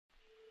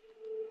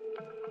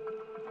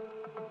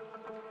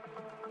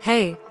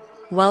Hey,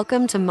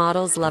 welcome to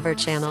Models Lover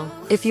channel.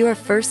 If you are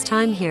first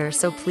time here,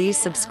 so please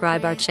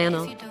subscribe our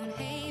channel.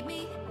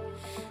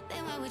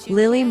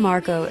 Lili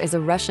Marko is a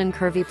Russian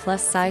curvy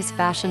plus-size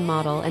fashion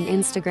model and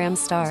Instagram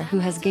star who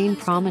has gained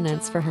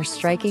prominence for her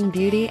striking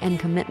beauty and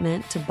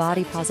commitment to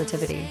body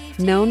positivity.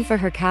 Known for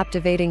her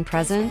captivating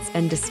presence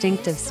and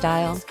distinctive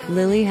style,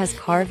 Lili has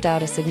carved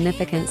out a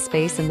significant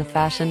space in the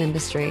fashion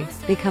industry,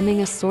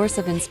 becoming a source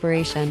of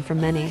inspiration for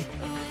many.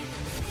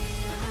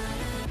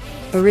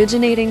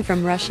 Originating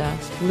from Russia,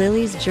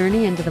 Lili's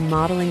journey into the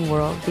modeling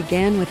world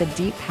began with a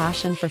deep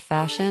passion for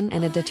fashion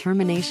and a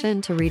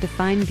determination to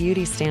redefine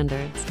beauty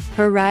standards.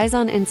 Her rise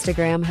on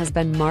Instagram has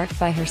been marked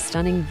by her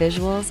stunning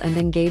visuals and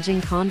engaging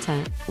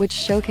content, which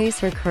showcase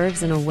her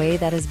curves in a way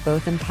that is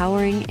both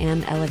empowering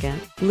and elegant.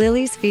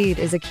 Lili's feed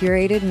is a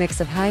curated mix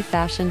of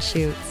high-fashion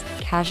shoots,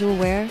 casual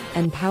wear,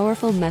 and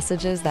powerful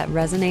messages that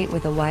resonate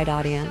with a wide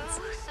audience.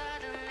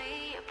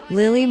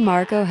 Lili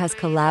Marko has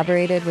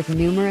collaborated with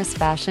numerous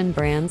fashion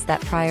brands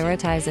that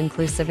prioritize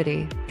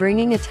inclusivity,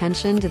 bringing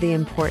attention to the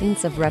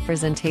importance of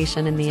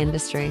representation in the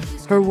industry.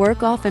 Her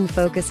work often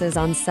focuses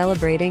on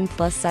celebrating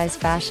plus-size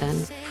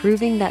fashion,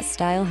 proving that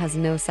style has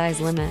no size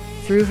limit.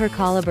 Through her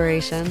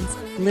collaborations,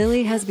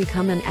 Lili has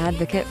become an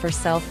advocate for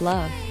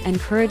self-love,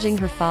 encouraging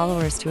her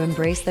followers to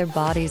embrace their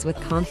bodies with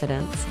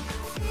confidence.